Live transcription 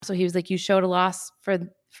So he was like, you showed a loss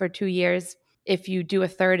for 2 years. If you do a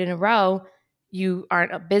third in a row, you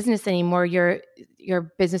aren't a business anymore. Your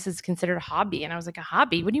business is considered a hobby. And I was like, a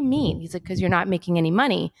hobby? What do you mean? He's like, because you're not making any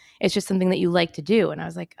money. It's just something that you like to do. And I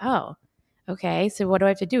was like, oh, okay. So what do I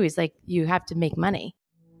have to do? He's like, you have to make money.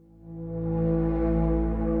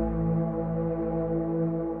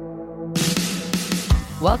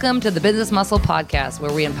 Welcome to the Business Muscle Podcast,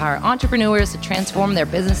 where we empower entrepreneurs to transform their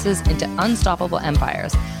businesses into unstoppable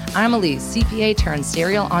empires. I'm Elise, CPA turned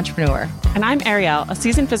serial entrepreneur. And I'm Ariel, a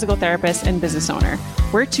seasoned physical therapist and business owner.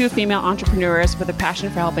 We're two female entrepreneurs with a passion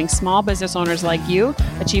for helping small business owners like you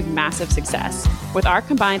achieve massive success. With our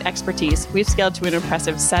combined expertise, we've scaled to an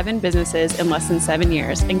impressive 7 businesses in less than 7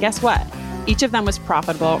 years. And guess what? Each of them was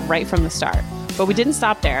profitable right from the start. But we didn't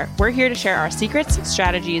stop there. We're here to share our secrets,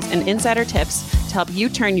 strategies, and insider tips to help you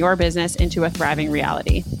turn your business into a thriving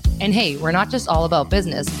reality. And hey, we're not just all about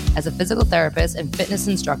business. As a physical therapist and fitness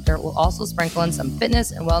instructor, we'll also sprinkle in some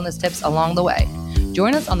fitness and wellness tips along the way.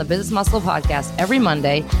 Join us on the Business Muscle Podcast every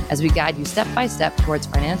Monday as we guide you step by step towards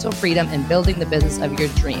financial freedom and building the business of your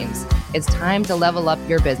dreams. It's time to level up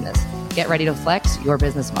your business. Get ready to flex your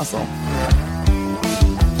business muscle.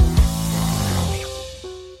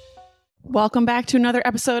 Welcome back to another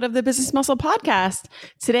episode of the Business Muscle Podcast.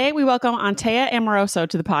 Today, we welcome Antea Amoroso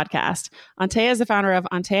to the podcast. Antea is the founder of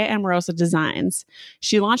Antea Amoroso Designs.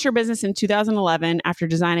 She launched her business in 2011 after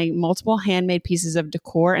designing multiple handmade pieces of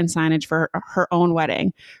decor and signage for her own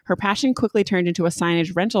wedding. Her passion quickly turned into a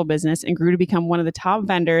signage rental business and grew to become one of the top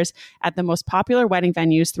vendors at the most popular wedding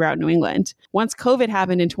venues throughout New England. Once COVID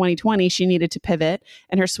happened in 2020, she needed to pivot,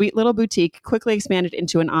 and her sweet little boutique quickly expanded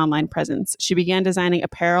into an online presence. She began designing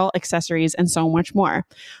apparel, accessories, and so much more.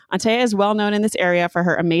 Antea is well known in this area for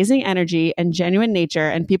her amazing energy and genuine nature,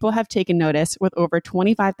 and people have taken notice with over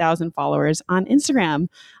 25,000 followers on Instagram.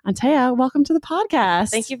 Antea, welcome to the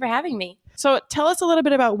podcast. Thank you for having me. So tell us a little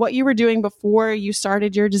bit about what you were doing before you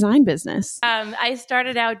started your design business. I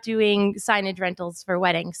started out doing signage rentals for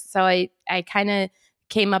weddings. So I kind of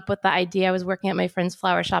came up with the idea. I was working at my friend's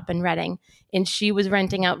flower shop in Reading, and she was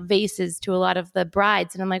renting out vases to a lot of the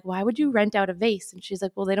brides. And I'm like, why would you rent out a vase? And she's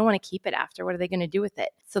like, well, they don't want to keep it after. What are they going to do with it?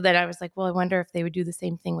 So then I was like, well, I wonder if they would do the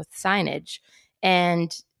same thing with signage.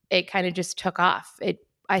 And it kind of just took off.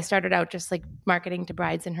 I started out just like marketing to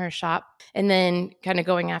brides in her shop, and then kind of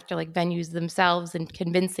going after like venues themselves and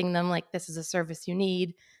convincing them like, this is a service you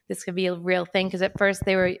need. This could be a real thing. Because at first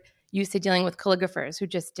they were used to dealing with calligraphers who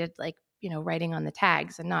just did like, writing on the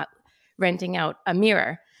tags and not renting out a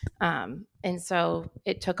mirror. And so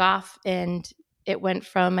it took off, and it went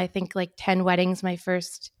from, I think, like 10 weddings my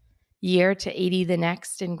first year to 80 the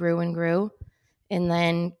next, and grew and grew. And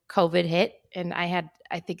then COVID hit, and I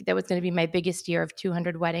think that was going to be my biggest year of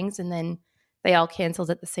 200 weddings. And then they all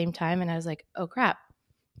canceled at the same time. And I was like, oh crap,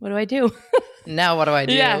 what do I do? Now what do I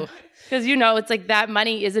do? Yeah. Because, it's like that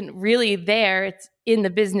money isn't really there. It's in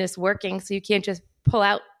the business working. So you can't just pull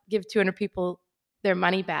out, give 200 people their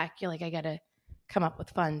money back. You're like, I got to come up with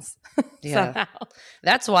funds somehow.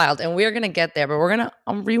 That's wild. And we're going to get there, but we're going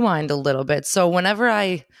to rewind a little bit. So whenever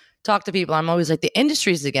I talk to people, I'm always like, the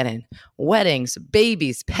industries to get in: weddings,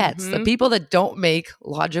 babies, pets, the people that don't make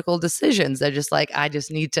logical decisions. They're just like, I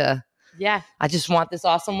just want this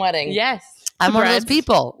awesome wedding. Yes. I'm one of those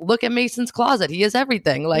people. Look at Mason's closet. He has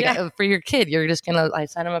everything. Like for your kid, you're just going to, I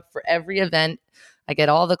sign him up for every event. I get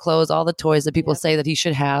all the clothes, all the toys that people say that he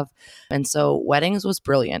should have. And so weddings was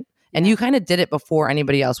brilliant. And you kind of did it before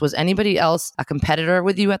anybody else. Was anybody else a competitor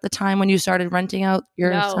with you at the time when you started renting out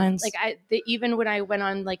your signs? Like even when I went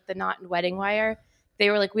on like the Knot and Wedding Wire, they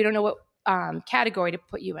were like, we don't know what category to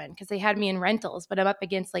put you in, because they had me in rentals, but I'm up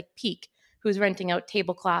against like Peak, who's renting out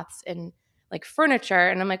tablecloths and like furniture.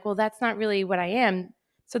 And I'm like, well, that's not really what I am.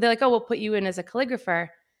 So they're like, oh, we'll put you in as a calligrapher.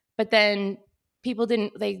 But then people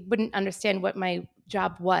wouldn't understand what my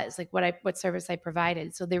job was, like what service I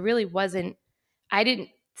provided. So there really wasn't, I didn't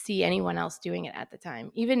see anyone else doing it at the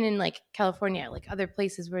time. Even in like California, like other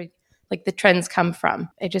places where like the trends come from.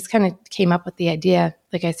 It just kind of came up with the idea,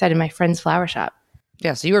 like I said, in my friend's flower shop.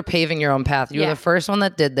 Yeah, so you were paving your own path. You were the first one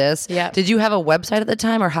that did this. Yeah. Did you have a website at the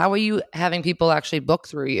time, or how were you having people actually book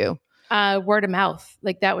through you? Word of mouth.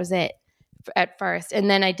 Like that was it at first. And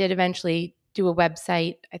then I did eventually do a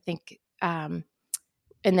website, I think. And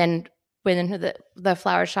then when the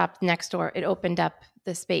flower shop next door, it opened up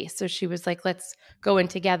the space. So she was like, let's go in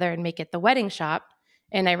together and make it the wedding shop.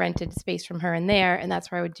 And I rented space from her in there. And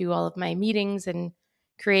that's where I would do all of my meetings and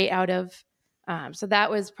create out of. So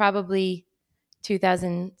that was probably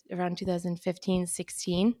around 2015,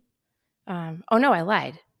 16. Oh no, I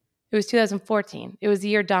lied. It was 2014. It was the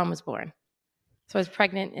year Dom was born. So I was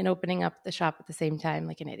pregnant and opening up the shop at the same time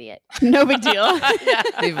like an idiot. No big deal. Yeah.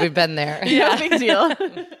 We've been there. No big deal.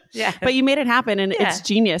 Yeah. But you made it happen, and it's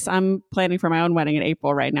genius. I'm planning for my own wedding in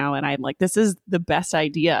April right now, and I'm like, this is the best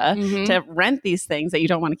idea to rent these things that you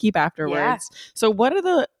don't want to keep afterwards. Yeah. So what are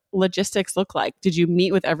the logistics look like? Did you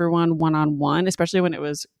meet with everyone one-on-one, especially when it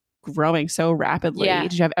was growing so rapidly? Yeah.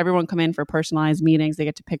 Did you have everyone come in for personalized meetings? They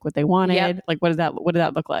get to pick what they wanted. Yep. Like, what did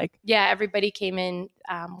that look like? Yeah, everybody came in,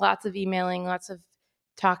 lots of emailing, lots of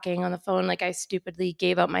talking on the phone. Like, I stupidly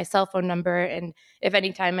gave out my cell phone number, and if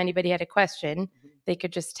anytime anybody had a question, they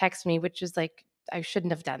could just text me, which is like, I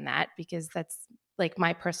shouldn't have done that because that's like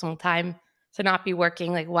my personal time to not be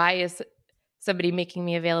working. Like, why is somebody making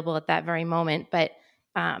me available at that very moment? But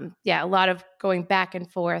a lot of going back and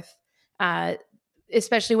forth,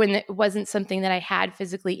 especially when it wasn't something that I had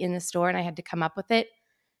physically in the store and I had to come up with it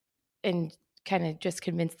and kind of just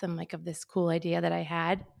convince them like of this cool idea that I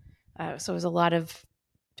had. So it was a lot of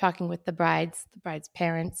talking with the bride's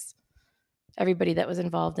parents, everybody that was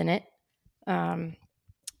involved in it. And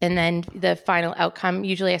then the final outcome,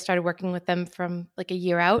 usually I started working with them from like a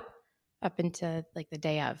year out up into like the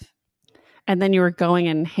day of. And then you were going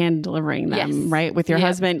and hand delivering them, right? With your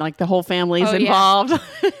husband, like the whole family's involved.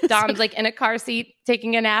 Yeah. Dom's like in a car seat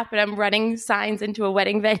taking a nap, and I'm running signs into a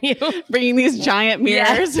wedding venue. Bringing these giant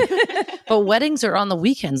mirrors. But weddings are on the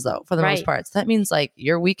weekends though, for the most part. So that means like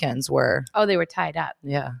your weekends were... Oh, they were tied up.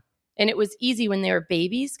 Yeah. And it was easy when they were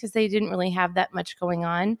babies because they didn't really have that much going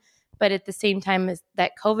on. But at the same time as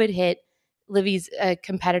that COVID hit, Livy's a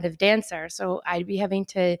competitive dancer. So I'd be having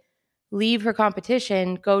to leave her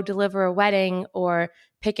competition, go deliver a wedding or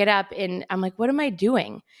pick it up. And I'm like, what am I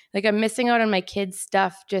doing? Like, I'm missing out on my kids'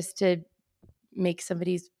 stuff just to make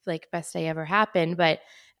somebody's like best day ever happen. But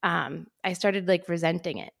I started like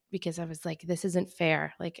resenting it because I was like, this isn't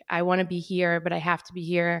fair. Like, I want to be here, but I have to be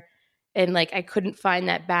here. And like, I couldn't find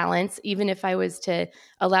that balance. Even if I was to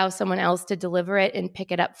allow someone else to deliver it and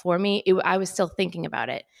pick it up for me, I was still thinking about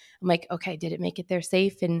it. I'm like, okay, did it make it there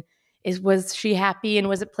safe? And was she happy? And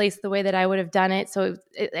was it placed the way that I would have done it? So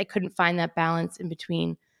I couldn't find that balance in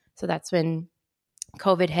between. So that's when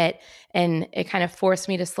COVID hit, and it kind of forced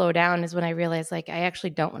me to slow down, is when I realized like, I actually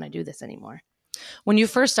don't want to do this anymore. When you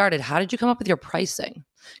first started, how did you come up with your pricing?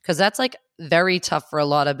 Because that's like very tough for a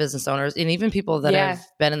lot of business owners and even people that have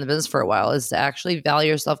been in the business for a while, is to actually value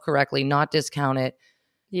yourself correctly, not discount it,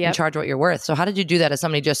 and charge what you're worth. So how did you do that as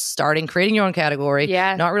somebody just starting, creating your own category,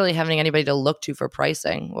 not really having anybody to look to for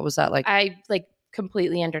pricing? What was that like? I like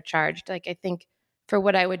completely undercharged. Like, I think for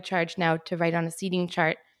what I would charge now to write on a seating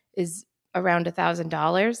chart is around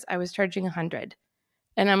 $1,000. I was charging $100.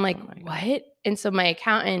 And I'm like, what? And so my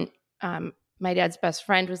accountant, my dad's best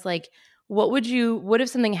friend, was like, what if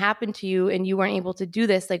something happened to you and you weren't able to do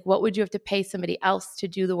this? Like, what would you have to pay somebody else to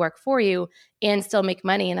do the work for you and still make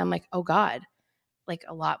money? And I'm like, oh God, like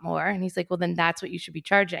a lot more. And he's like, well, then that's what you should be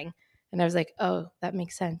charging. And I was like, oh, that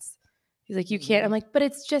makes sense. He's like, you can't. I'm like, but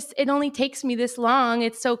it only takes me this long.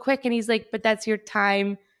 It's so quick. And he's like, but that's your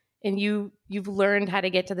time. And you've learned how to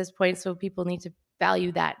get to this point. So people need to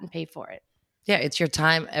value that and pay for it. Yeah, it's your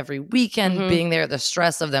time every weekend being there, the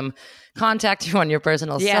stress of them contacting you on your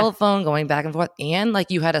personal cell phone, going back and forth. And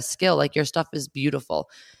like, you had a skill, like your stuff is beautiful.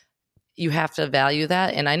 You have to value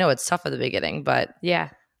that. And I know it's tough at the beginning, but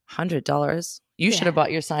 $100. You should have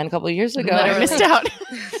bought your sign a couple of years ago. I missed out.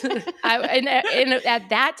 And at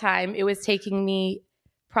that time, it was taking me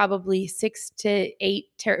probably 6 to 8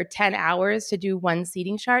 or 10 hours to do one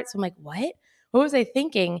seating chart. So I'm like, what was I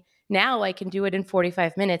thinking? Now I can do it in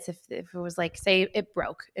 45 minutes if it was like, say it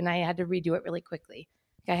broke and I had to redo it really quickly.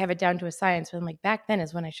 Like, I have it down to a science. So I'm like, back then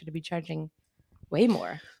is when I should have been charging way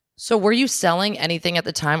more. So were you selling anything at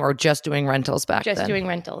the time or just doing rentals back then? Just doing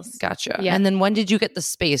rentals. Gotcha. Yeah. And then when did you get the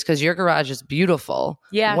space? Because your garage is beautiful.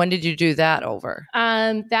 Yeah. When did you do that over?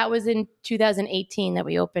 That was in 2018 that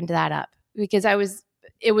we opened that up, because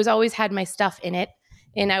it was always had my stuff in it,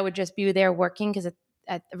 and I would just be there working, because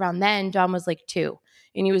at around then Dom was like 2.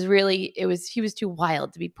 And he was too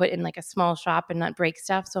wild to be put in like a small shop and not break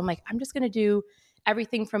stuff. So I'm like, I'm just going to do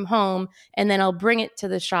everything from home, and then I'll bring it to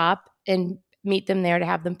the shop and meet them there to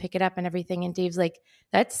have them pick it up and everything. And Dave's like,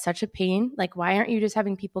 that's such a pain. Like, why aren't you just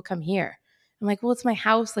having people come here? I'm like, well, it's my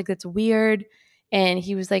house. Like, that's weird. And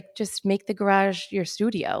he was like, just make the garage your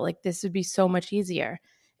studio. Like, this would be so much easier.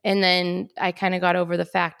 And then I kind of got over the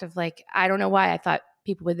fact of like, I don't know why I thought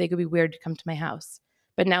they could be weird to come to my house.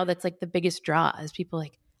 But now that's like the biggest draw, is people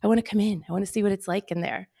like, I want to come in. I want to see what it's like in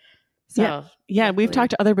there. So yeah, we've talked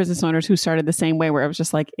to other business owners who started the same way, where it was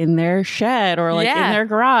just like in their shed or like in their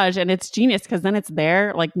garage, and it's genius because then it's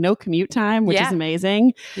there, like no commute time, which is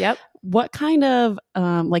amazing. Yep. what kind of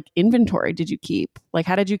like inventory did you keep? Like,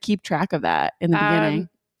 how did you keep track of that in the beginning?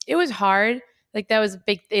 It was hard. Like that was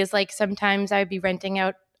big. It's like sometimes I'd be renting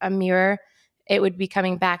out a mirror. It would be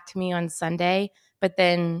coming back to me on Sunday, but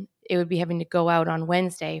then it would be having to go out on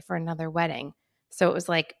Wednesday for another wedding. So it was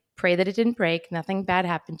like, pray that it didn't break. Nothing bad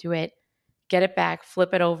happened to it. Get it back,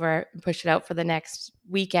 flip it over, and push it out for the next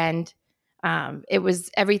weekend.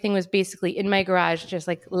 Everything was basically in my garage, just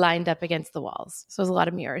like lined up against the walls. So it was a lot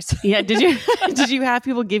of mirrors. Yeah. Did you have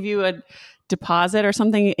people give you a deposit or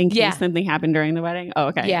something in case something happened during the wedding? Oh,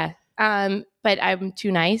 okay. Yeah. But I'm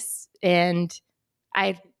too nice, and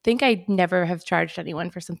I think I'd never have charged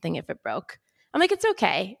anyone for something if it broke. I'm like, it's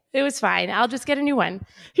okay. It was fine. I'll just get a new one.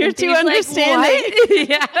 You're too understanding. Like,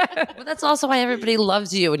 yeah. But that's also why everybody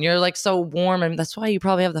loves you, and you're like so warm, and that's why you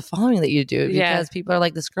probably have the following that you do, because people are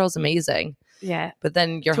like, this girl's amazing. Yeah. But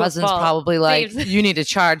then your husband's probably like, you need to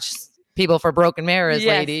charge people for broken mirrors,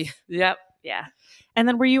 lady. Yep. Yeah. And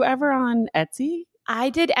then were you ever on Etsy?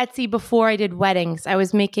 I did Etsy before I did weddings. I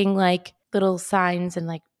was making like little signs and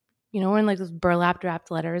like, when like those burlap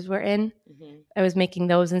wrapped letters were in. Mm-hmm. I was making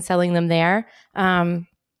those and selling them there.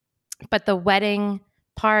 But the wedding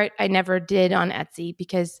part I never did on Etsy,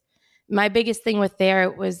 because my biggest thing with there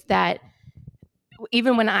was that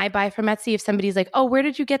even when I buy from Etsy, if somebody's like, oh, where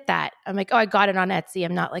did you get that? I'm like, oh, I got it on Etsy.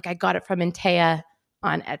 I'm not like, I got it from Antea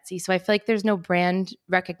on Etsy. So I feel like there's no brand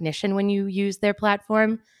recognition when you use their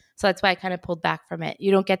platform. So that's why I kind of pulled back from it.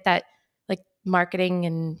 You don't get that like marketing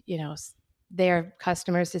and, their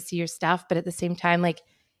customers to see your stuff. But at the same time, like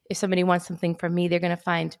if somebody wants something from me, they're going to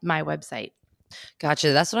find my website.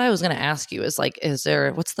 Gotcha. That's what I was going to ask you is like,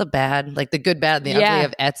 what's the bad, like the good, bad, the ugly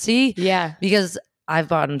of Etsy? Yeah. Because I've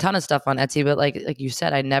bought a ton of stuff on Etsy, but like you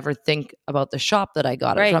said, I never think about the shop that I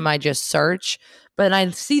got it from. I just search, but I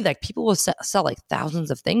see like people will sell like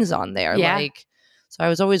thousands of things on there. Yeah. Like, so I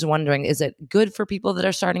was always wondering, is it good for people that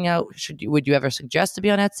are starting out? Would you ever suggest to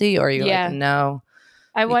be on Etsy, or are you like, no?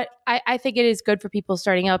 I think it is good for people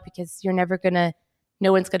starting out, because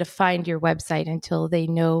no one's going to find your website until they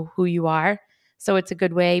know who you are. So it's a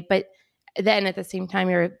good way. But then at the same time,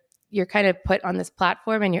 you're kind of put on this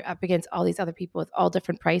platform and you're up against all these other people with all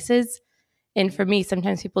different prices. And for me,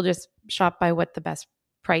 sometimes people just shop by what the best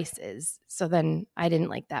price is. So then I didn't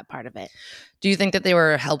like that part of it. Do you think that they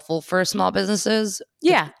were helpful for small businesses?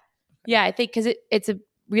 Yeah. Yeah, I think because it's a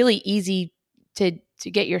really easy to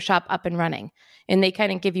get your shop up and running. And they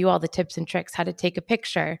kind of give you all the tips and tricks, how to take a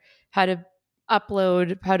picture, how to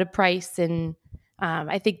upload, how to price. And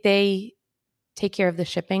I think they take care of the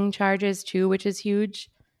shipping charges too, which is huge.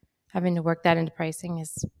 Having to work that into pricing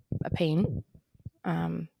is a pain.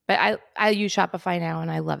 But I use Shopify now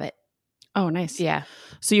and I love it. Oh, nice. Yeah.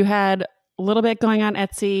 So you had a little bit going on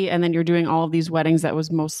Etsy, and then you're doing all of these weddings that was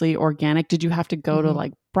mostly organic. Did you have to go to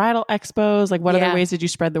like bridal expos? Like what other ways did you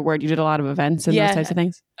spread the word? You did a lot of events and those types of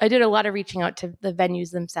things? I did a lot of reaching out to the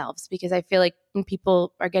venues themselves, because I feel like when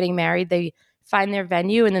people are getting married, they find their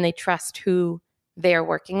venue and then they trust who they're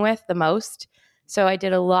working with the most. So I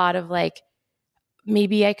did a lot of like,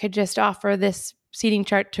 maybe I could just offer this seating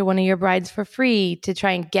chart to one of your brides for free to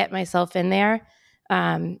try and get myself in there.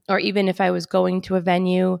 Or even if I was going to a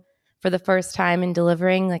venue for the first time and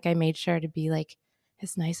delivering, like I made sure to be like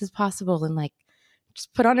as nice as possible and like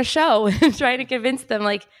just put on a show and try to convince them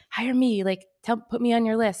like, hire me, like put me on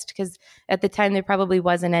your list. Because at the time there probably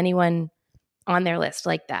wasn't anyone on their list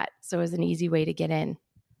like that. So it was an easy way to get in.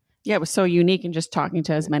 Yeah, it was so unique, and just talking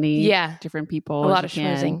to as many different people. A lot of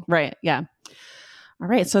schmoozing. Right. Yeah. All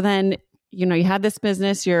right. So then, you had this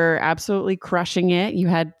business, you're absolutely crushing it. You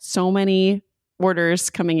had so many orders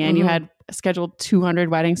coming in. You had scheduled 200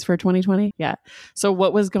 weddings for 2020. Yeah. So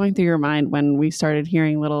what was going through your mind when we started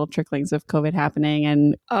hearing little tricklings of COVID happening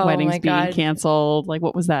and weddings being canceled? Like,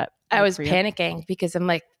 what was that? I was panicking, because I'm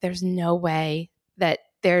like, there's no way that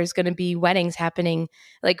there's going to be weddings happening.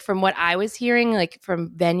 Like from what I was hearing, like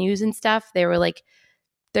from venues and stuff, they were like,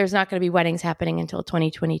 there's not going to be weddings happening until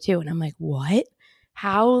 2022. And I'm like, what?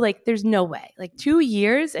 How? Like, there's no way. Like 2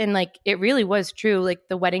 years. And like, it really was true. Like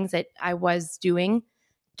the weddings that I was doing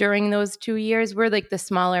during those 2 years were like the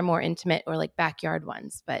smaller, more intimate or like backyard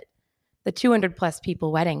ones. But the 200 plus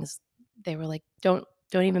people weddings, they were like, don't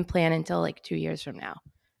even plan until like 2 years from now.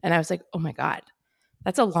 And I was like, oh my God,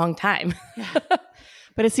 that's a long time.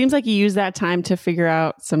 But it seems like you used that time to figure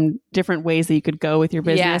out some different ways that you could go with your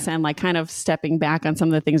business and like kind of stepping back on some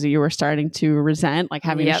of the things that you were starting to resent, like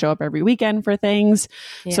having to show up every weekend for things.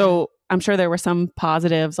 Yeah. So I'm sure there were some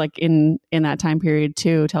positives like in that time period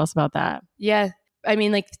too. Tell us about that. Yeah. I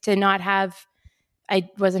mean, like I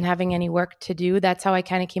wasn't having any work to do. That's how I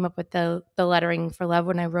kind of came up with the lettering for love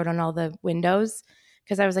when I wrote on all the windows,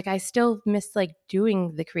 because I was like, I still miss like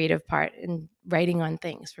doing the creative part and writing on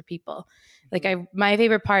things for people. Like my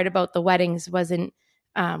favorite part about the weddings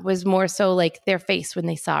was more so like their face when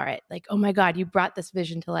they saw it. Like, oh my God, you brought this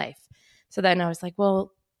vision to life. So then I was like,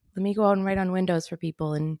 well, let me go out and write on windows for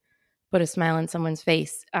people and put a smile on someone's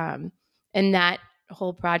face. And that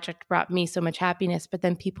whole project brought me so much happiness. But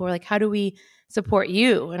then people were like, how do we support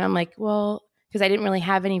you? And I'm like, well, because I didn't really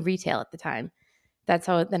have any retail at the time. That's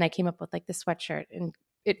how then I came up with like the sweatshirt, and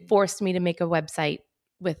it forced me to make a website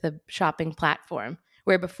with a shopping platform,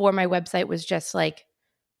 where before my website was just like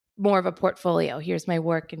more of a portfolio. Here's my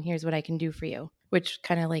work and here's what I can do for you, which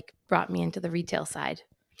kind of like brought me into the retail side.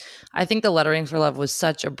 I think the Lettering for Love was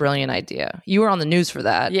such a brilliant idea. You were on the news for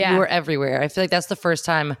that. Yeah. You were everywhere. I feel like that's the first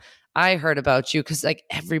time I heard about you, because like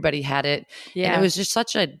everybody had it. Yeah. And it was just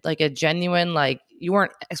such a genuine, like you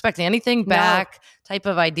weren't expecting anything back type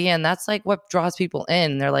of idea. And that's like what draws people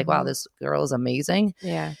in. They're like, wow, this girl is amazing.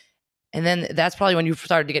 Yeah. And then that's probably when you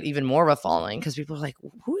started to get even more of a following, because people are like,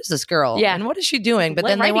 who is this girl? Yeah. And what is she doing? But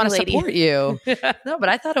then they want to support you. No, but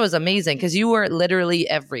I thought it was amazing because you were literally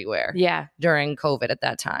everywhere during COVID at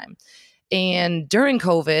that time. And during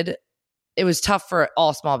COVID, it was tough for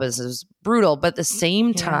all small businesses, brutal. But at the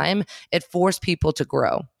same time, it forced people to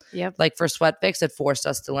grow. Yep. Like for SweatFix, it forced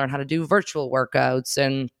us to learn how to do virtual workouts,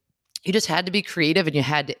 and you just had to be creative and you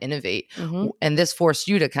had to innovate. Mm-hmm. And this forced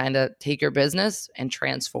you to kind of take your business and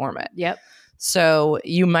transform it. Yep. So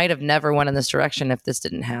you might have never went in this direction if this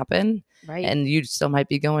didn't happen. Right. And you still might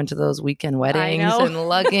be going to those weekend weddings and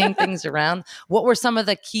lugging things around. What were some of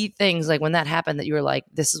the key things like when that happened that you were like,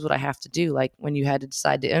 this is what I have to do? Like when you had to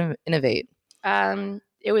decide to innovate?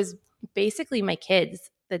 It was basically my kids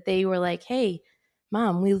that they were like, hey,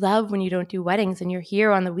 Mom, we love when you don't do weddings and you're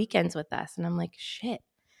here on the weekends with us. And I'm like, shit.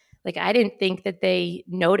 Like, I didn't think that they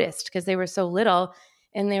noticed because they were so little,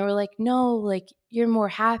 and they were like, no, like you're more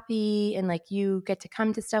happy and like you get to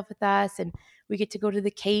come to stuff with us and we get to go to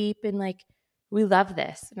the Cape and like, we love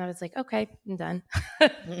this. And I was like, okay, I'm done.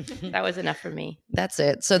 That was enough for me. That's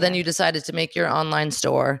it. So then you decided to make your online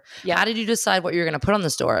store. Yeah. How did you decide what you were going to put on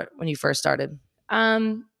the store when you first started?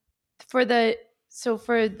 I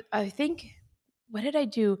think, what did I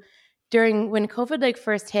do when COVID like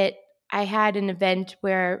first hit? I had an event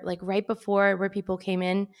where like right before where people came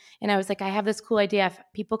in, and I was like, I have this cool idea. If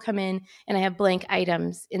people come in and I have blank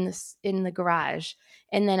items in the garage,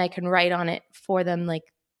 and then I can write on it for them, like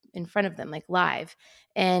in front of them, like live.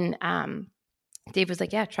 And Dave was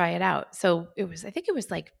like, yeah, try it out. So I think it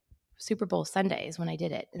was like Super Bowl Sundays when I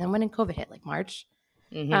did it. And then when COVID hit, like March.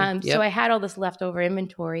 Mm-hmm. So I had all this leftover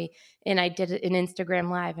inventory, and I did an Instagram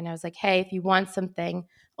live, and I was like, hey, if you want something,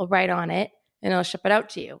 I'll write on it and I'll ship it out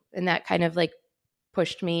to you. And that kind of like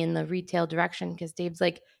pushed me in the retail direction, because Dave's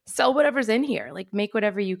like, sell whatever's in here, like make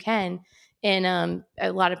whatever you can. And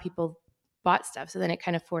a lot of people bought stuff. So then it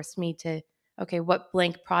kind of forced me to, okay, what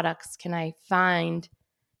blank products can I find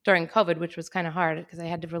during COVID, which was kind of hard because I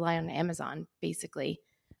had to rely on Amazon basically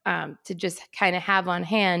to just kind of have on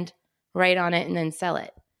hand, write on it, and then sell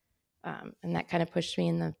it. And that kind of pushed me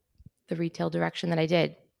in the retail direction that I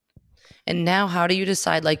did. And now how do you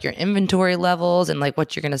decide like your inventory levels and like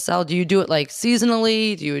what you're going to sell? Do you do it like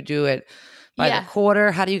seasonally? Do you do it by the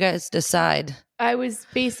quarter? How do you guys decide? I was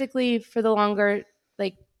basically for the longer,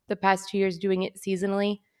 like the past 2 years, doing it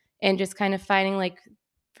seasonally and just kind of finding like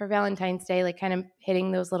for Valentine's Day, like kind of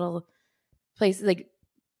hitting those little places, like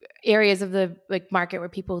areas of the like market where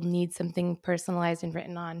people need something personalized and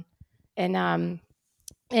written on. And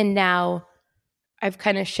now I've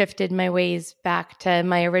kind of shifted my ways back to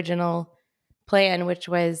my original plan, which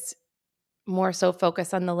was more so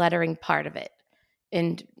focus on the lettering part of it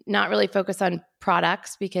and not really focus on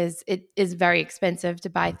products, because it is very expensive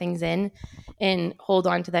to buy things in and hold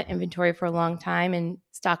on to that inventory for a long time and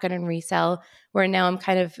stock it and resell, where now I'm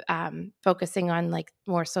kind of focusing on like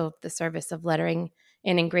more so the service of lettering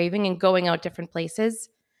and engraving and going out different places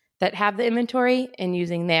that have the inventory and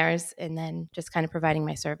using theirs, and then just kind of providing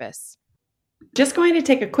my service. Just going to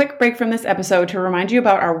take a quick break from this episode to remind you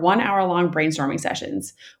about our 1 hour long brainstorming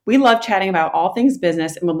sessions. We love chatting about all things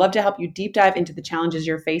business and would love to help you deep dive into the challenges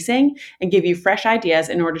you're facing and give you fresh ideas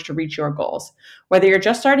in order to reach your goals. Whether you're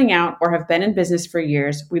just starting out or have been in business for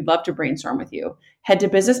years, we'd love to brainstorm with you. Head to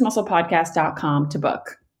businessmusclepodcast.com to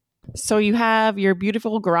book. So you have your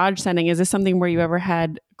beautiful garage setting. Is this something where you ever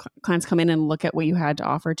had clients come in and look at what you had to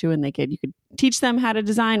offer to, and you could teach them how to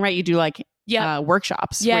design, right? You do like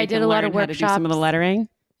workshops. Yeah, I did a lot of workshops. How to do some of the lettering.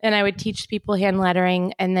 And I would teach people hand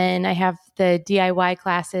lettering. And then I have the DIY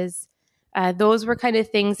classes. Those were kind of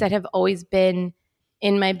things that have always been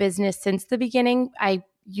in my business since the beginning. I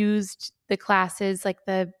used the classes, like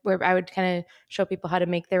where I would kind of show people how to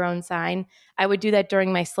make their own sign. I would do that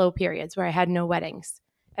during my slow periods where I had no weddings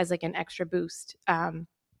as like an extra boost.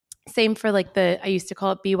 Same for like I used to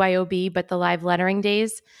call it BYOB, but the live lettering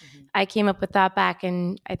days. Mm-hmm. I came up with that back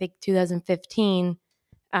in, I think, 2015,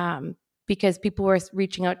 because people were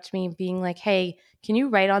reaching out to me being like, hey, can you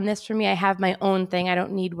write on this for me? I have my own thing. I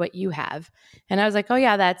don't need what you have. And I was like, oh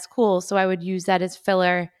yeah, that's cool. So I would use that as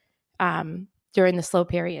filler during the slow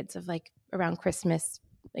periods of like around Christmas,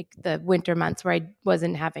 like the winter months where I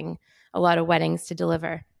wasn't having a lot of weddings to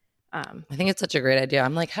deliver. I think it's such a great idea.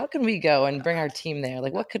 I'm like, how can we go and bring our team there?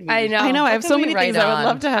 Like, what could we? I know. I have so many things I would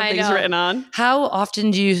love to have these written on. How often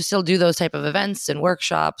do you still do those type of events and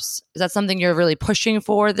workshops? Is that something you're really pushing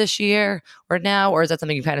for this year or now? Or is that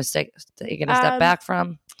something you've kind of taken a step back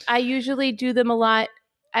from? I usually do them a lot.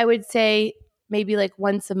 I would say maybe like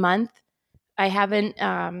once a month. I haven't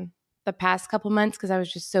the past couple months because I was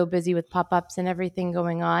just so busy with pop-ups and everything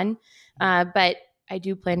going on. But I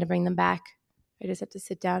do plan to bring them back. I just have to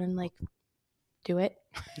sit down and like do it.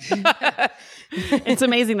 It's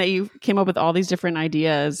amazing that you came up with all these different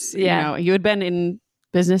ideas. Yeah. You know, you had been in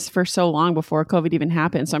business for so long before COVID even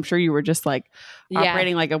happened. So I'm sure you were just like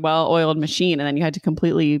operating like a well-oiled machine, and then you had to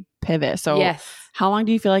completely pivot. So how long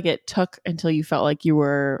do you feel like it took until you felt like you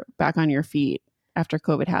were back on your feet after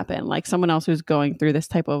COVID happened? Like someone else who's going through this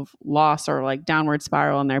type of loss or like downward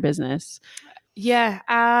spiral in their business. Yeah.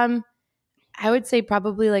 I would say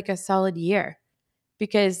probably like a solid year.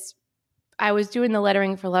 Because I was doing the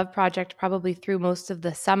Lettering for Love project probably through most of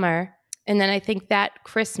the summer. And then I think that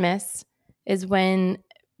Christmas is when,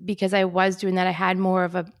 because I was doing that, I had more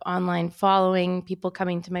of an online following, people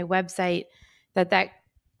coming to my website, that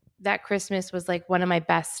Christmas was like one of my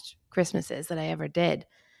best Christmases that I ever did.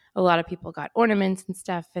 A lot of people got ornaments and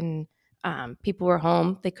stuff, and people were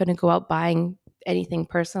home. They couldn't go out buying anything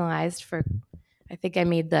personalized for, I think I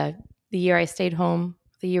made the year I stayed home,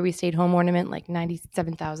 the year we stayed home ornament like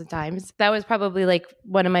 97,000 times. That was probably like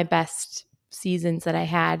one of my best seasons that I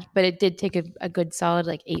had, but it did take a good solid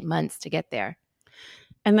like 8 months to get there.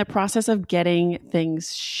 And the process of getting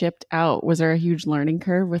things shipped out, was there a huge learning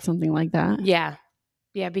curve with something like that? Yeah.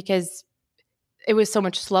 Yeah, because it was so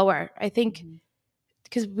much slower. I think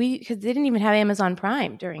because they didn't even have Amazon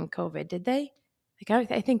Prime during COVID, did they?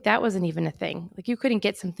 Like I think that wasn't even a thing. Like you couldn't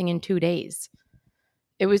get something in 2 days.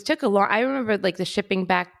 Took a long. I remember like the shipping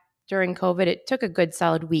back during COVID. It took a good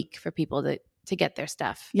solid week for people to get their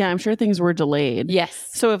stuff. Yeah, I'm sure things were delayed.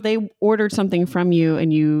 Yes. So if they ordered something from you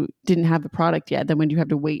and you didn't have the product yet, then when you have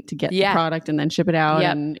to wait to get the product and then ship it out,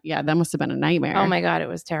 and that must have been a nightmare. Oh my God, it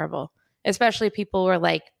was terrible. Especially people were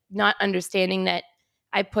like not understanding that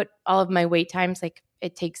I put all of my wait times, like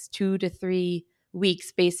it takes 2 to 3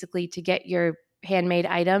 weeks basically to get your handmade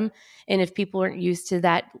item, and if people weren't used to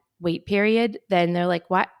that wait period, then they're like,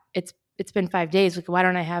 what? It's been 5 days. Like, why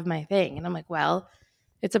don't I have my thing? And I'm like, well,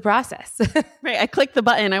 it's a process. Right. I clicked the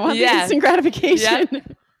button. I want the instant gratification.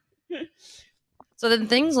 Yeah. So then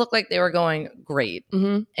things look like they were going great,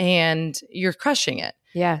 and you're crushing it.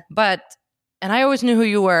 Yeah. And I always knew who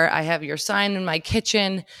you were. I have your sign in my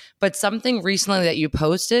kitchen, but something recently that you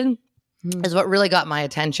posted is what really got my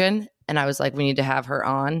attention. And I was like, we need to have her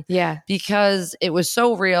on. Yeah. Because it was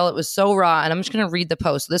so real. It was so raw. And I'm just going to read the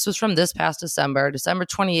post. This was from this past December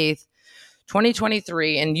 28th,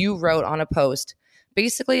 2023. And you wrote on a post,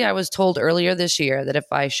 basically, I was told earlier this year that if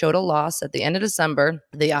I showed a loss at the end of December,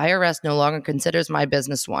 the IRS no longer considers my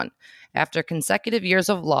business one. After consecutive years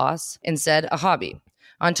of loss, instead a hobby.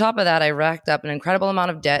 On top of that, I racked up an incredible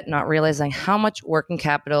amount of debt, not realizing how much working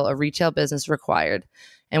capital a retail business required.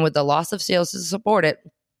 And with the loss of sales to support it,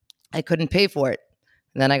 I couldn't pay for it.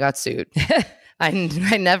 And then I got sued. I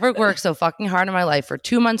never worked so fucking hard in my life for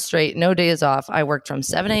 2 months straight, no days off. I worked from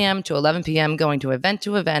 7 a.m. to 11 p.m., going to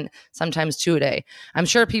event, sometimes 2 a day. I'm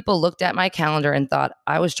sure people looked at my calendar and thought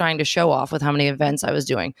I was trying to show off with how many events I was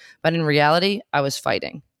doing. But in reality, I was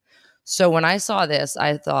fighting. So when I saw this,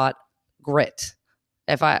 I thought, grit.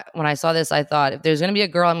 When I saw this, I thought, if there's going to be a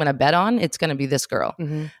girl I'm going to bet on, it's going to be this girl.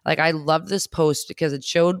 Like, I love this post because it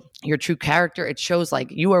showed your true character. It shows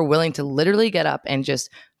like you are willing to literally get up and just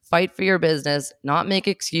fight for your business, not make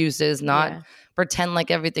excuses, not pretend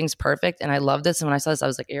like everything's perfect. And I love this. And when I saw this, I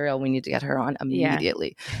was like, Ariel, we need to get her on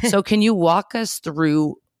immediately. So can you walk us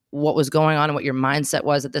through what was going on and what your mindset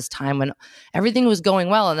was at this time when everything was going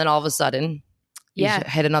well, and then all of a sudden you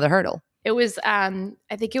hit another hurdle? It was, I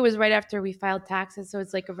think it was right after we filed taxes. So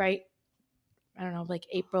it's like like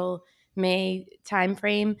April, May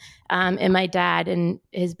timeframe. And my dad and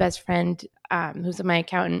his best friend, who's my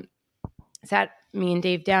accountant, sat me and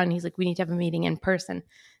Dave down. He's like, we need to have a meeting in person.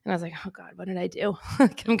 And I was like, oh God, what did I do?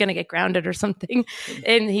 I'm going to get grounded or something.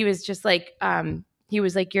 And he was just like,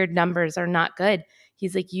 your numbers are not good.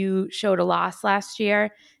 He's like, you showed a loss last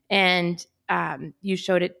year, and you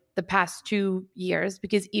showed it the past 2 years,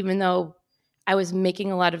 because even though I was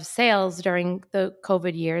making a lot of sales during the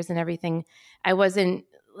COVID years and everything, I wasn't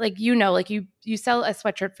like, you sell a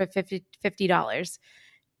sweatshirt for $50,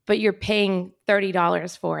 but you're paying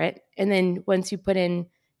 $30 for it. And then once you put in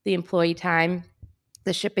the employee time,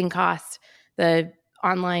 the shipping costs, the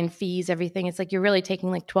online fees, everything, it's like you're really taking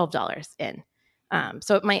like $12 in.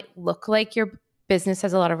 So it might look like your business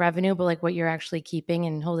has a lot of revenue, but like what you're actually keeping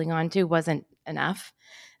and holding on to wasn't enough.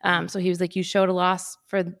 So he was like, you showed a loss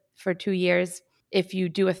for 2 years. If you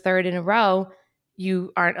do a third in a row,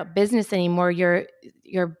 you aren't a business anymore. Your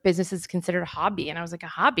business is considered a hobby. And I was like, a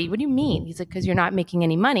hobby? What do you mean? He's like, because you're not making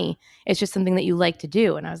any money. It's just something that you like to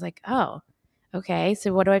do. And I was like, oh, okay.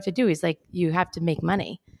 So what do I have to do? He's like, you have to make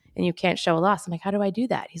money and you can't show a loss. I'm like, how do I do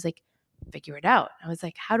that? He's like, figure it out. I was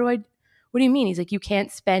like, what do you mean? He's like, you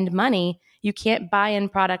can't spend money. You can't buy in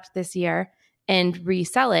product this year and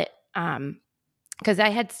resell it. Because I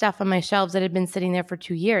had stuff on my shelves that had been sitting there for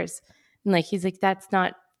 2 years. And like, he's like, it's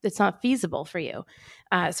not feasible for you.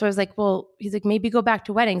 So I was like, well, he's like, maybe go back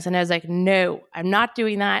to weddings. And I was like, no, I'm not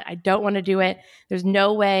doing that. I don't want to do it. There's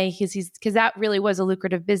no way. Because that really was a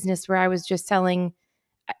lucrative business where I was just selling,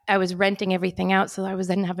 I was renting everything out. So I was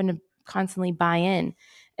then having to constantly buy in.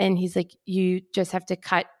 And he's like, you just have to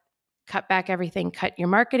cut back everything, cut your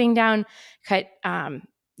marketing down,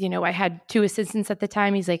 I had 2 assistants at the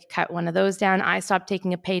time. He's like, cut one of those down. I stopped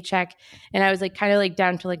taking a paycheck, and I was like, kind of like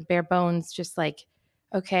down to like bare bones, just like,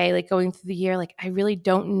 okay, like going through the year, like I really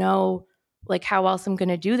don't know like how else I'm going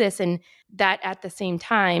to do this. And that at the same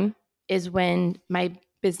time is when my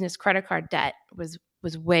business credit card debt was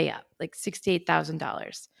way up, like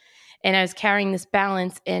 $68,000. And I was carrying this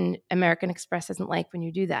balance, and American Express doesn't like when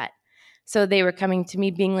you do that. So they were coming to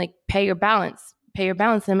me being like, pay your balance. And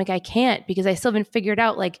I'm like, I can't, because I still haven't figured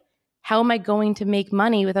out like, how am I going to make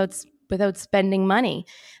money without spending money?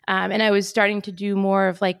 And I was starting to do more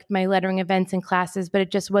of like my lettering events and classes, but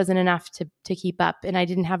it just wasn't enough to keep up. And I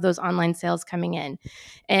didn't have those online sales coming in.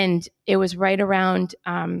 And it was right around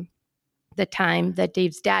the time that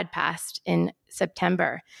Dave's dad passed in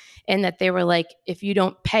September, and that they were like, if you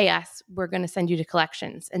don't pay us, we're going to send you to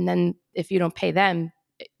collections. And then if you don't pay them,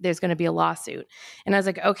 there's going to be a lawsuit. And I was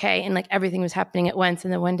like, okay. And like everything was happening at once.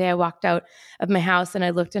 And then one day I walked out of my house and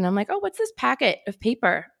I looked and I'm like, oh, what's this packet of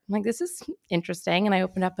paper? I'm like, this is interesting. And I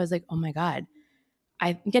opened up, I was like, oh my God,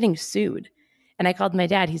 I'm getting sued. And I called my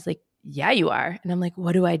dad. He's like, yeah, you are. And I'm like,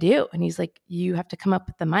 what do I do? And he's like, you have to come up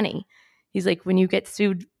with the money. He's like, when you get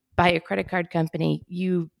sued by a credit card company,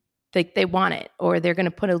 they want it, or they're going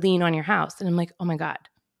to put a lien on your house. And I'm like, oh my God.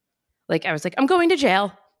 Like, I was like, I'm going to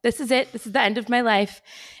jail. This is it. This is the end of my life.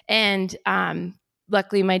 And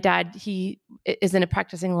luckily my dad, he isn't a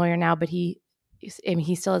practicing lawyer now, but he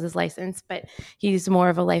still has his license, but he's more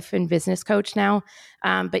of a life and business coach now.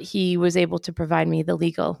 But he was able to provide me the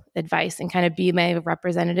legal advice and kind of be my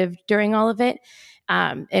representative during all of it.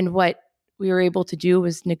 And what we were able to do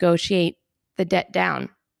was negotiate the debt down.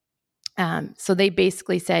 So they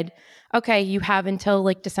basically said, okay, you have until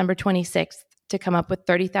like December 26th to come up with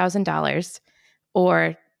 $30,000,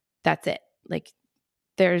 or that's it. Like,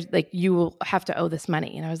 there's like, you will have to owe this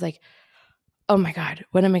money. And I was like, oh my God,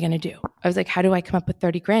 what am I going to do? I was like, how do I come up with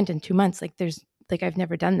 30 grand in 2 months? Like, I've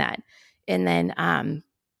never done that. And then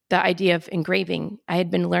the idea of engraving, I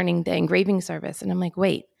had been learning the engraving service, and I'm like,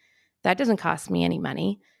 wait, that doesn't cost me any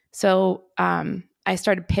money. So I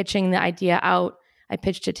started pitching the idea out. I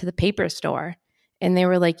pitched it to the paper store, and they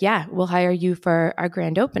were like, yeah, we'll hire you for our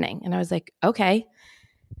grand opening. And I was like, okay.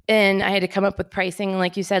 And I had to come up with pricing.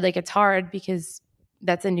 Like you said, like, it's hard because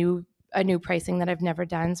that's a new pricing that I've never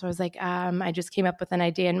done. So I was like, I just came up with an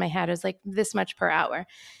idea in my head. I was like, this much per hour.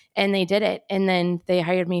 And they did it. And then they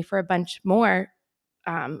hired me for a bunch more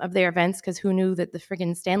of their events, because who knew that the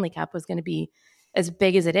friggin' Stanley Cup was going to be as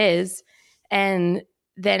big as it is. And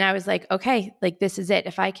then I was like, okay, like, this is it.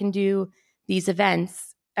 If I can do these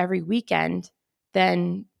events every weekend,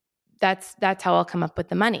 then that's how I'll come up with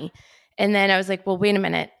the money. And then I was like, well, wait a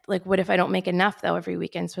minute. Like, what if I don't make enough though every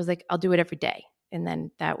weekend? So I was like, I'll do it every day. And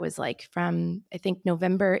then that was like from, I think,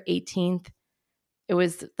 November 18th. It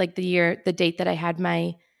was like the date that I had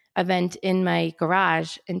my event in my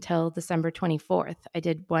garage until December 24th. I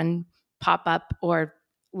did one pop-up or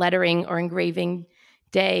lettering or engraving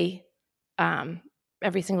day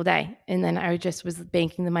every single day. And then I just was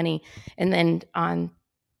banking the money. And then on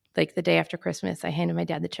like the day after Christmas, I handed my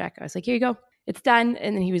dad the check. I was like, here you go. It's done.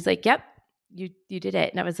 And then he was like, yep, you did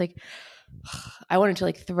it. And I was like, I wanted to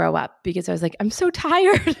like throw up because I was like, I'm so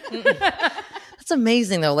tired. That's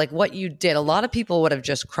amazing though. Like what you did, a lot of people would have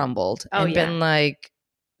just crumbled and been like,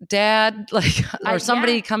 Dad, like, or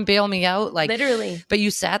somebody come bail me out. Like literally. But you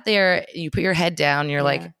sat there, you put your head down, you're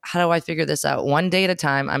like, how do I figure this out? One day at a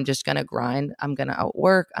time, I'm just going to grind. I'm going to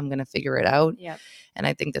outwork. I'm going to figure it out. Yep. And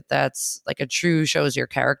I think that that's like a true shows your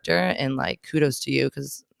character, and like kudos to you,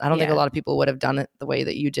 because I don't think a lot of people would have done it the way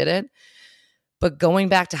that you did it. But going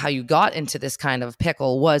back to how you got into this kind of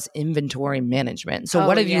pickle was inventory management. So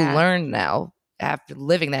what have you learned now after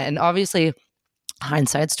living that? And obviously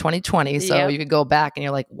hindsight's 2020. So you could go back and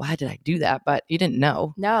you're like, why did I do that? But you didn't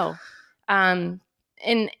know. No. And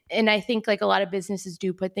I think like a lot of businesses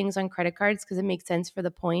do put things on credit cards because it makes sense for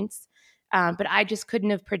the points. But I just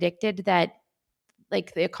couldn't have predicted that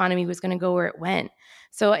like the economy was going to go where it went.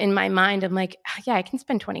 So in my mind, I'm like, yeah, I can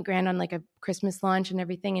spend 20 grand on like a Christmas lunch and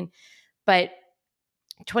everything. But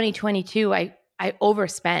 2022, I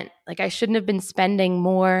overspent. Like I shouldn't have been spending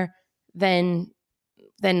more than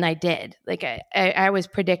I did. Like I was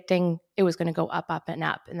predicting it was going to go up, and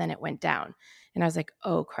up, and then it went down. And I was like,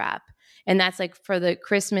 oh crap. And that's like for the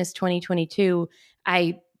Christmas 2022,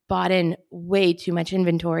 I bought in way too much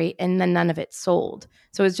inventory and then none of it sold.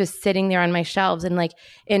 So it was just sitting there on my shelves. And like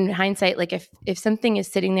in hindsight, like if something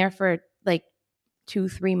is sitting there for like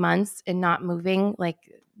 2-3 months and not moving, like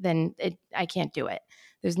then I can't do it.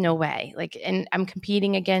 There's no way. Like, and I'm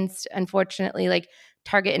competing against, unfortunately, like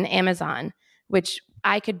Target and Amazon, which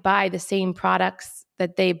I could buy the same products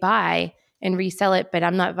that they buy and resell it, but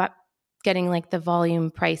I'm not getting like the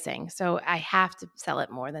volume pricing. So I have to sell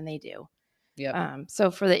it more than they do. Yeah.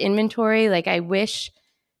 So for the inventory, like I wish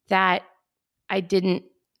that I didn't,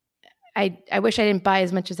 I wish I didn't buy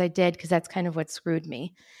as much as I did, because that's kind of what screwed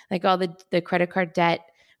me. Like all the credit card debt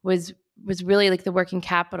was really like the working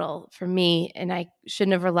capital for me. And I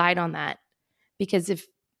shouldn't have relied on that, because if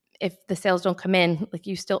the sales don't come in, like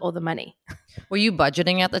you still owe the money. Were you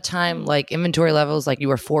budgeting at the time, like inventory levels, like you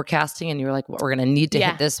were forecasting and you were like, we're going to need to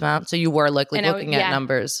hit this amount? So you were like looking at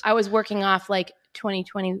numbers. I was working off like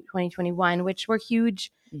 2020, 2021, which were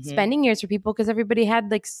huge spending years for people, because everybody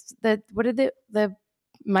had like the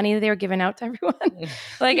money that they were giving out to everyone.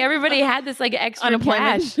 Like everybody had this like extra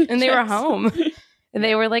cash and they were home. And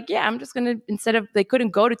they were like, yeah, I'm just going to, they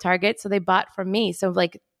couldn't go to Target, so they bought from me. So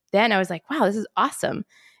like then I was like, wow, this is awesome.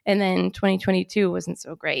 And then 2022 wasn't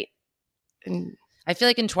so great. And I feel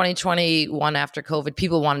like in 2021 after COVID,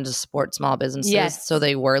 people wanted to support small businesses. Yes. So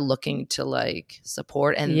they were looking to like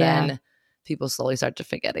support, and then people slowly start to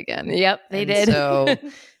forget again. Yep, they did. So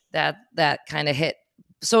that kind of hit.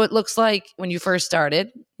 So it looks like when you first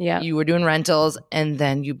started, you were doing rentals, and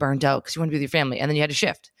then you burned out because you wanted to be with your family, and then you had to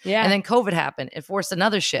shift. Yeah. And then COVID happened. It forced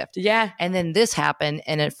another shift. Yeah. And then this happened,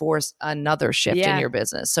 and it forced another shift in your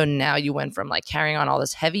business. So now you went from like carrying on all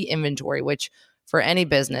this heavy inventory, which for any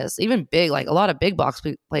business, even big, like a lot of big box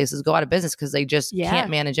places go out of business because they just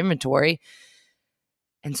can't manage inventory.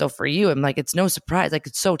 And so for you, I'm like, it's no surprise. Like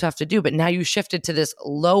it's so tough to do. But now you shifted to this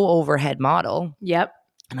low overhead model. Yep.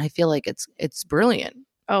 And I feel like it's brilliant.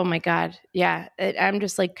 Oh my God. Yeah. I'm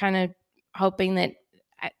just like kind of hoping that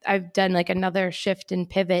I've done like another shift and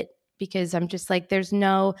pivot, because I'm just like, there's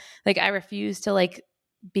no, like, I refuse to like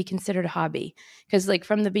be considered a hobby. Because like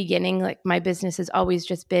from the beginning, like my business has always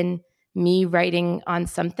just been me writing on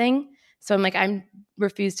something. So I'm like, I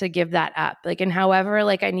refuse to give that up. Like, and however,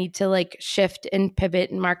 like I need to like shift and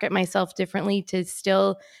pivot and market myself differently to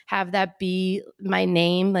still have that be my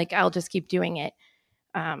name. Like I'll just keep doing it.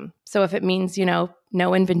 So if it means,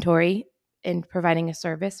 no inventory and providing a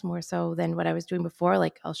service more so than what I was doing before,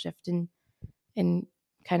 like I'll shift and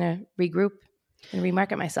kind of regroup and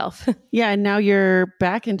remarket myself. Yeah. And now you're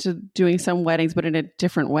back into doing some weddings, but in a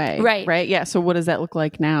different way. Right. Right. Yeah. So what does that look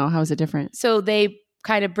like now? How is it different? So they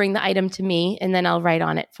kind of bring the item to me, and then I'll write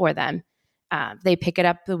on it for them. They pick it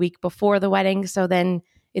up the week before the wedding. So then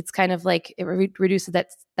it's kind of like it reduces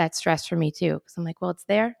that stress for me too. Because I'm like, well, it's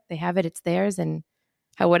there. They have it. It's theirs. And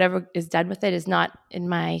whatever is done with it is not in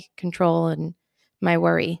my control and my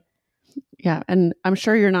worry. Yeah. And I'm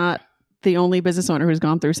sure you're not the only business owner who's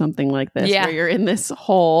gone through something like this, where you're in this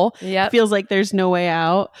hole. It feels like there's no way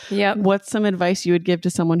out. Yep. What's some advice you would give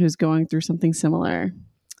to someone who's going through something similar?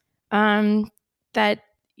 That,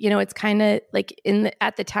 it's kind of like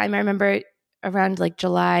at the time, I remember around like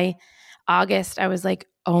July, August, I was like,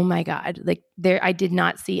 oh my God, like I did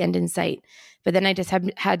not see end in sight. But then I just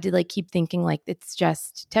had to like keep thinking like it's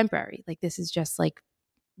just temporary. Like this is just like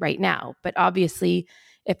right now. But obviously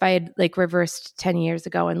if I had like reversed 10 years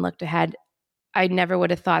ago and looked ahead, I never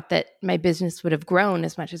would have thought that my business would have grown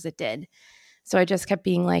as much as it did. So I just kept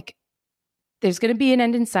being like, there's going to be an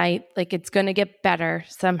end in sight. Like it's going to get better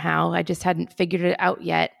somehow. I just hadn't figured it out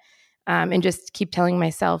yet. And just keep telling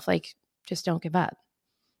myself, like, just don't give up,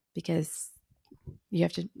 because you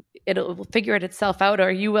have to, it'll figure it itself out,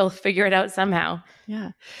 or you will figure it out somehow.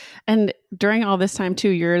 Yeah. And during all this time too,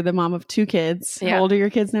 you're the mom of 2 kids. Yeah. How old are your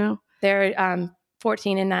kids now? They're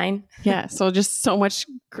 14 and 9. Yeah. So just so much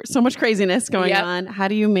craziness going on. How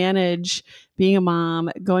do you manage being a mom,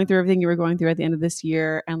 going through everything you were going through at the end of this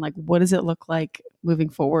year? And like, what does it look like moving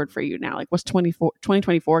forward for you now? Like what's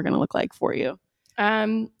 2024 going to look like for you?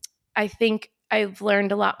 I think I've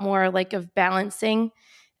learned a lot more like of balancing,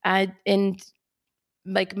 and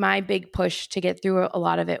like my big push to get through a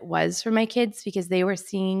lot of it was for my kids, because they were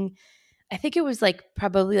seeing, I think it was like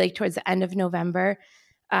probably like towards the end of November,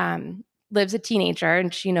 Liv's a teenager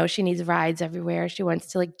and she knows she needs rides everywhere. She wants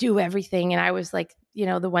to like do everything. And I was like,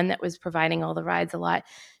 the one that was providing all the rides a lot.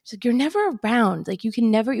 She's like, you're never around. Like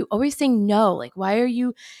you always say no. Like, why are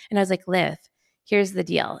you? And I was like, Liv, here's the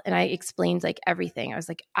deal. And I explained like everything. I was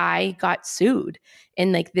like, I got sued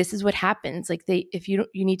and like, this is what happens. Like if you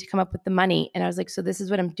need to come up with the money. And I was like, so this is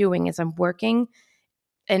what I'm doing is I'm working,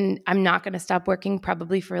 and I'm not going to stop working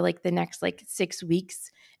probably for like the next like 6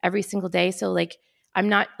 weeks every single day. So like, I'm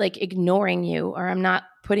not like ignoring you, or I'm not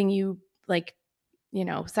putting you like,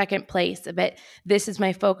 second place, but this is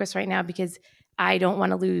my focus right now because I don't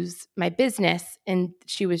want to lose my business. And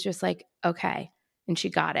she was just like, okay. And she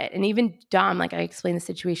got it. And even Dom, like I explained the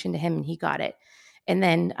situation to him and he got it. And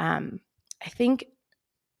then I think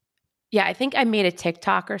I made a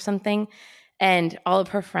TikTok or something, and all of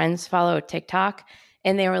her friends follow TikTok,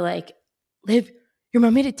 and they were like, Liv, your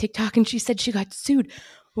mom made a TikTok and she said she got sued.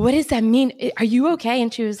 What does that mean? Are you okay?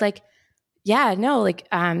 And she was like, yeah, no, like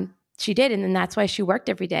she did. And then that's why she worked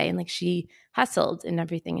every day and like she hustled and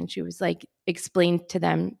everything. And she was like, explained to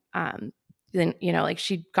them, then, like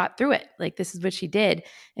she got through it. Like, this is what she did.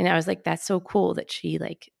 And I was like, that's so cool that she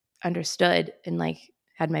like understood and like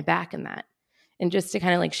had my back in that. And just to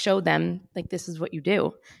kind of like show them, like, this is what you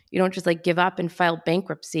do. You don't just like give up and file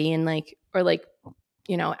bankruptcy and like, or like,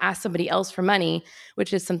 ask somebody else for money,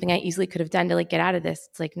 which is something I easily could have done to like get out of this.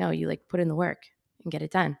 It's like, no, you like put in the work and get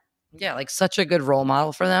it done. Yeah, like such a good role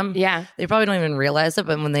model for them. Yeah. They probably don't even realize it,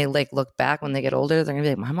 but when they like look back, when they get older, they're gonna be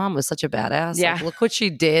like, my mom was such a badass. Yeah. Like, look what she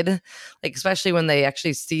did. Like, especially when they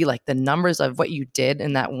actually see like the numbers of what you did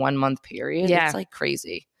in that 1 month period. Yeah. It's like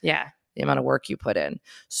crazy. Yeah. The amount of work you put in.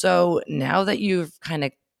 So now that you've kind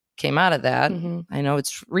of came out of that, I know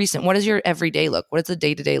it's recent. What does your everyday look? What is the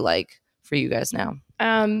day-to-day like for you guys now?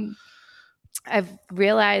 I've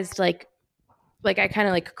realized like I kind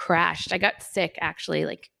of like crashed. I got sick actually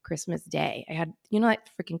like Christmas Day. I had, that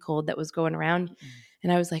freaking cold that was going around.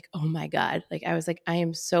 And I was like, oh my God. Like, I was like, I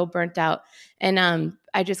am so burnt out. And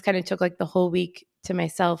I just kind of took like the whole week to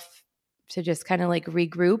myself to just kind of like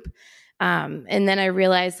regroup. And then I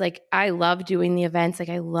realized like, I love doing the events. Like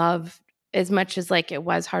I love, as much as like it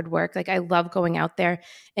was hard work, like I love going out there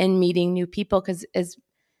and meeting new people. Cause as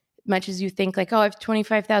much as you think like, oh, I have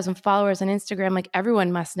 25,000 followers on Instagram, like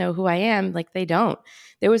everyone must know who I am. Like they don't.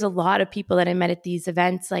 There was a lot of people that I met at these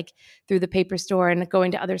events, like through the paper store and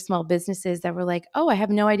going to other small businesses that were like, oh, I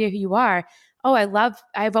have no idea who you are. Oh,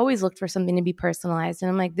 I've always looked for something to be personalized.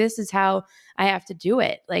 And I'm like, this is how I have to do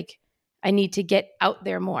it. Like I need to get out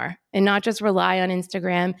there more and not just rely on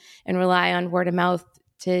Instagram and rely on word of mouth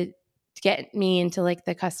to get me into like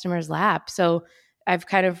the customer's lap. So I've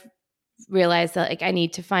kind of realized that like I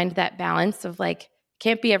need to find that balance of like,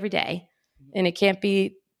 can't be every day and it can't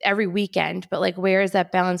be every weekend, but like where is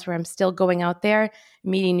that balance where I'm still going out there,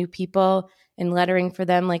 meeting new people and lettering for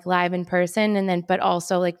them like live in person, and then but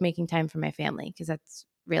also like making time for my family, because that's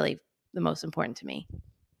really the most important to me.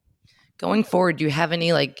 Going forward, do you have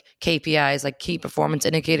any like KPIs, like key performance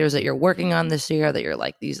indicators that you're working on this year that you're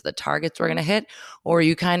like, these are the targets we're going to hit? Or are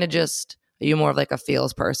you kind of just, are you more of like a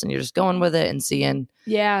feels person? You're just going with it and seeing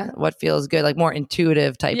what feels good, like more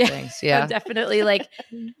intuitive type things. Yeah, definitely. Like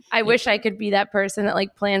I wish I could be that person that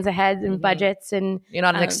like plans ahead and budgets. And you're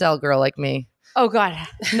not an Excel girl like me. Oh God,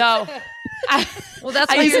 no. Well,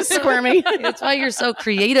 that's why you're squirming. That's why you're so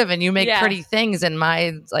creative and you make pretty things. And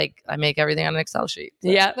I make everything on an Excel sheet.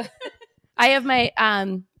 So. Yeah. I have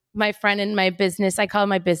my friend in my business. I call him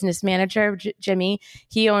my business manager, Jimmy.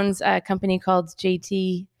 He owns a company called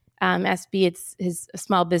JT SB. It's his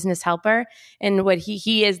small business helper. And what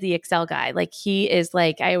he is the Excel guy. Like he is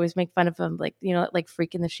like, I always make fun of him, like, like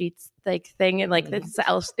freaking the sheets like thing. And like the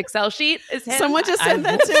Excel sheet is him. Someone just sent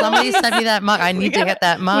that to somebody sent me that mug. I need to get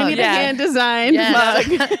that mug. We need a hand designed mug.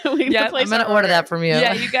 I'm going to order that from you.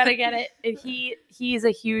 Yeah, you got to get it. And he's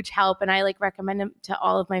a huge help. And I like recommend him to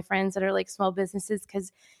all of my friends that are like small businesses,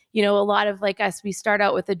 because a lot of like us, we start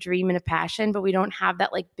out with a dream and a passion, but we don't have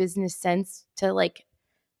that like business sense to like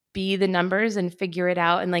be the numbers and figure it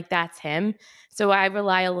out. And like, that's him. So I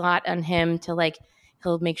rely a lot on him to like,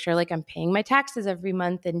 he'll make sure like I'm paying my taxes every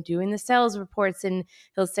month and doing the sales reports. And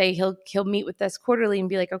he'll say, he'll meet with us quarterly and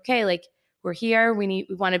be like, okay, like we're here. We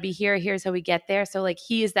want to be here. Here's how we get there. So like,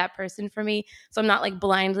 he is that person for me. So I'm not like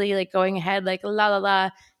blindly like going ahead, like la, la, la.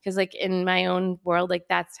 Cause like in my own world, like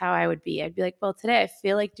that's how I would be. I'd be like, well, today I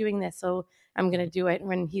feel like doing this, so I'm going to do it. And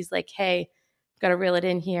when he's like, hey, got to reel it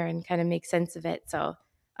in here and kind of make sense of it. So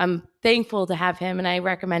I'm thankful to have him, and I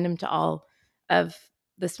recommend him to all of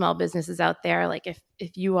the small businesses out there. Like if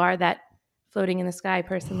you are that floating in the sky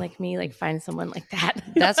person like me, like find someone like that.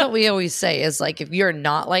 That's what we always say is like, if you're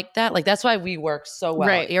not like that, like that's why we work so well.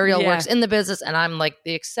 Right. Ariel Yeah. works in the business and I'm like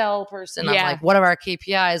the Excel person. Yeah. I'm like, what are our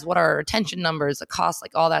KPIs? What are our retention numbers, the cost,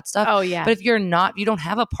 like all that stuff. Oh yeah. But if you're not, you don't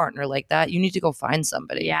have a partner like that, you need to go find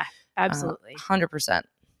somebody. Yeah, absolutely. 100%.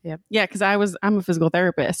 Yeah, because I'm a physical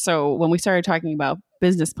therapist. So when we started talking about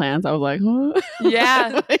business plans, I was like, huh?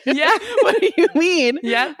 Yeah. Yeah. What do you mean?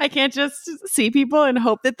 Yeah. I can't just see people and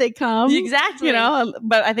hope that they come. Exactly. You know,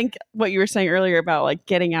 but I think what you were saying earlier about like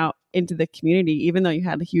getting out into the community, even though you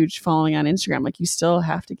had a huge following on Instagram, like you still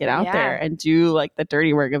have to get out there and do like the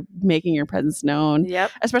dirty work of making your presence known. Yep.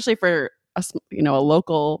 Especially for a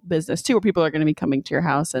local business too, where people are going to be coming to your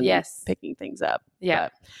house and picking things up. Yeah.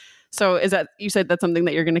 So is that, you said that's something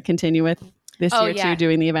that you're going to continue with this year too,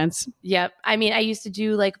 doing the events? Yep. I mean, I used to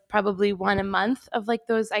do like probably one a month of like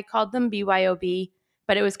those, I called them BYOB,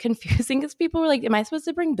 but it was confusing because people were like, am I supposed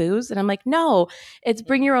to bring booze? And I'm like, no, it's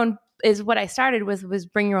bring your own, is what I started with, was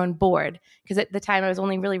bring your own board. Because at the time I was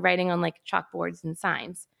only really writing on like chalkboards and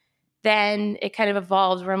signs. Then it kind of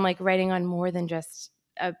evolved where I'm like writing on more than just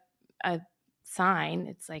a sign.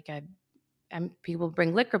 It's like people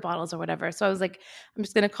bring liquor bottles or whatever. So I was like, I'm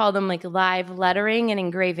just going to call them like live lettering and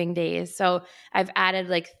engraving days. So I've added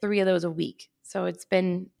like 3 of those a week. So it's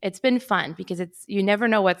been fun because you never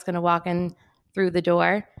know what's going to walk in through the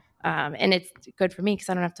door. And it's good for me because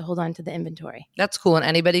I don't have to hold on to the inventory. That's cool. And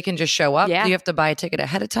anybody can just show up. Yeah. Do you have to buy a ticket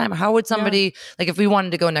ahead of time? How would somebody, like if we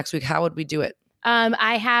wanted to go next week, how would we do it?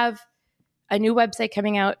 I have a new website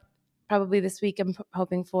coming out probably this week. I'm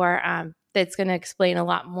hoping for, that's going to explain a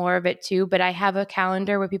lot more of it too. But I have a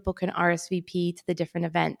calendar where people can RSVP to the different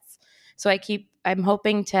events. So I'm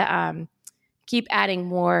hoping to keep adding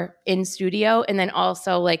more in studio, and then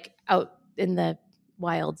also like out in the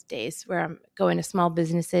wild days where I'm going to small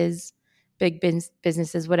businesses, big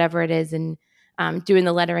businesses, whatever it is, and doing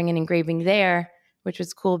the lettering and engraving there, which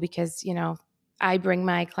was cool because, I bring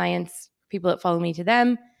my clients, people that follow me, to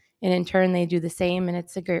them, and in turn they do the same. And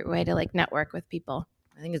it's a great way to like network with people.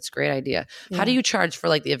 I think it's a great idea. Yeah. How do you charge for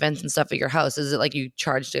like the events and stuff at your house? Is it like you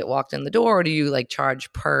charge to get walked in the door, or do you like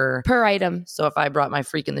charge per item? So if I brought my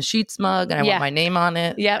Freak in the Sheets mug and I want my name on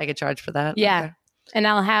it, I could charge for that? Yeah. Okay. And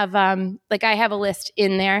I'll have I have a list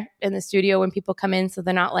in there in the studio when people come in, so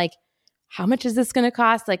they're not like, how much is this going to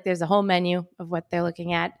cost? Like there's a whole menu of what they're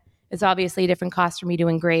looking at. It's obviously a different cost for me to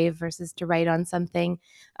engrave versus to write on something.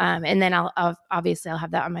 And then I'll have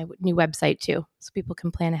that on my new website too, so people can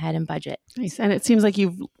plan ahead and budget. Nice. And it seems like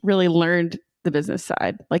you've really learned the business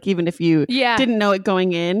side. Like even if you didn't know it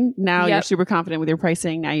going in, now you're super confident with your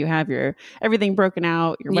pricing. Now you have everything broken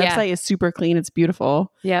out. Your website is super clean. It's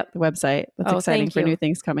beautiful. Yep. The website. That's exciting for new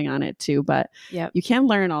things coming on it too. But you can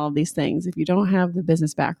learn all of these things if you don't have the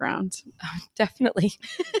business background. Oh, definitely.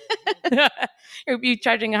 You'll be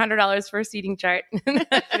charging $100 for a seating chart. An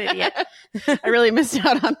idiot. I really missed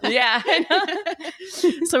out on that. Yeah. I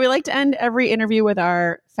know. So we like to end every interview with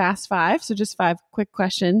our Fast 5. So just 5 quick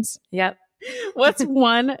questions. Yep. What's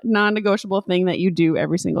one non-negotiable thing that you do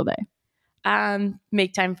every single day?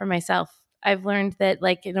 Make time for myself. I've learned that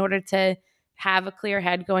like in order to have a clear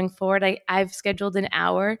head going forward, I've scheduled an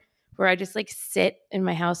hour where I just like sit in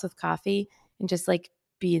my house with coffee and just like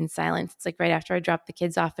be in silence. It's like right after I drop the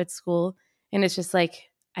kids off at school. And it's just like,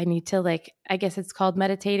 I need to like, I guess it's called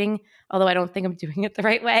meditating, although I don't think I'm doing it the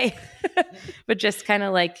right way, but just kind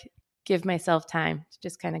of like give myself time to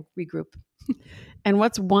just kind of regroup. And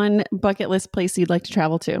what's one bucket list place you'd like to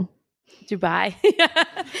travel to? Dubai.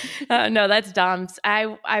 No, that's Dom's.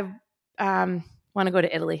 I want to go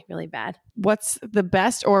to Italy really bad. What's the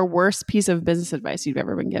best or worst piece of business advice you've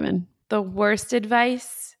ever been given? The worst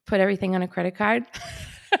advice, put everything on a credit card.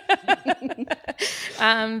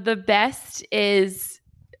 The best is,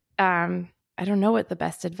 I don't know what the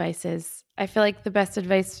best advice is. I feel like the best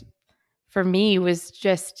advice for me was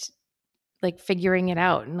just like figuring it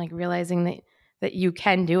out and like realizing that you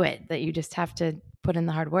can do it, that you just have to put in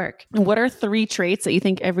the hard work. And what are 3 traits that you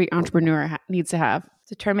think every entrepreneur needs to have?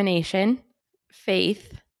 determination,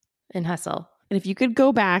 faith, and hustle. And if you could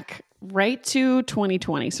go back right to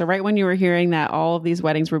 2020, so right when you were hearing that all of these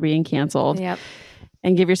weddings were being canceled, Yep.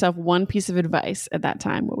 and give yourself one piece of advice at that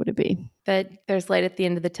time, what would it be? That there's light at the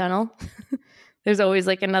end of the tunnel. There's always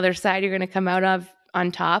like another side you're going to come out of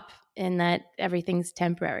on top, and that everything's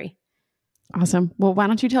temporary. Awesome. Well, why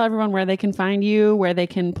don't you tell everyone where they can find you, where they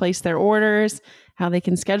can place their orders, how they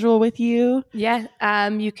can schedule with you? Yeah.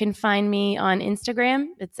 You can find me on Instagram.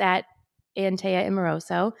 It's at Antea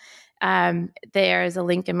Amoroso. There's a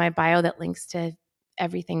link in my bio that links to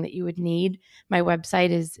everything that you would need. My website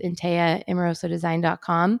is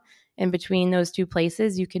anteaamorosodesign.com. And between those two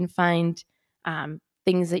places, you can find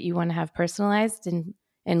things that you want to have personalized and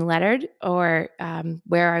lettered, or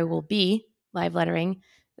where I will be live lettering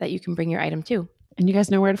that you can bring your item to. And you guys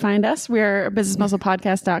know where to find us. We're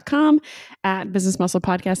businessmusclepodcast.com, at Business Muscle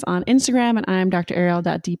Podcast on Instagram, and I'm Dr.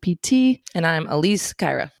 Ariel.dpt. And I'm Elise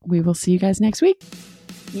Kyra. We will see you guys next week.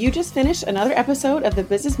 You just finished another episode of the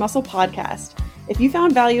Business Muscle Podcast. If you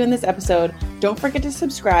found value in this episode, don't forget to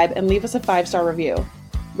subscribe and leave us a 5-star review.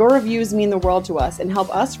 Your reviews mean the world to us and help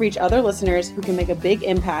us reach other listeners who can make a big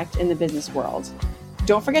impact in the business world.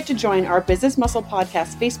 Don't forget to join our Business Muscle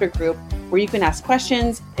Podcast Facebook group, where you can ask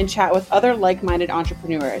questions and chat with other like-minded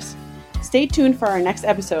entrepreneurs. Stay tuned for our next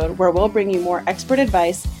episode, where we'll bring you more expert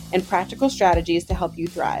advice and practical strategies to help you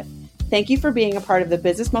thrive. Thank you for being a part of the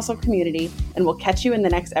Business Muscle community, and we'll catch you in the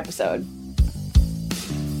next episode.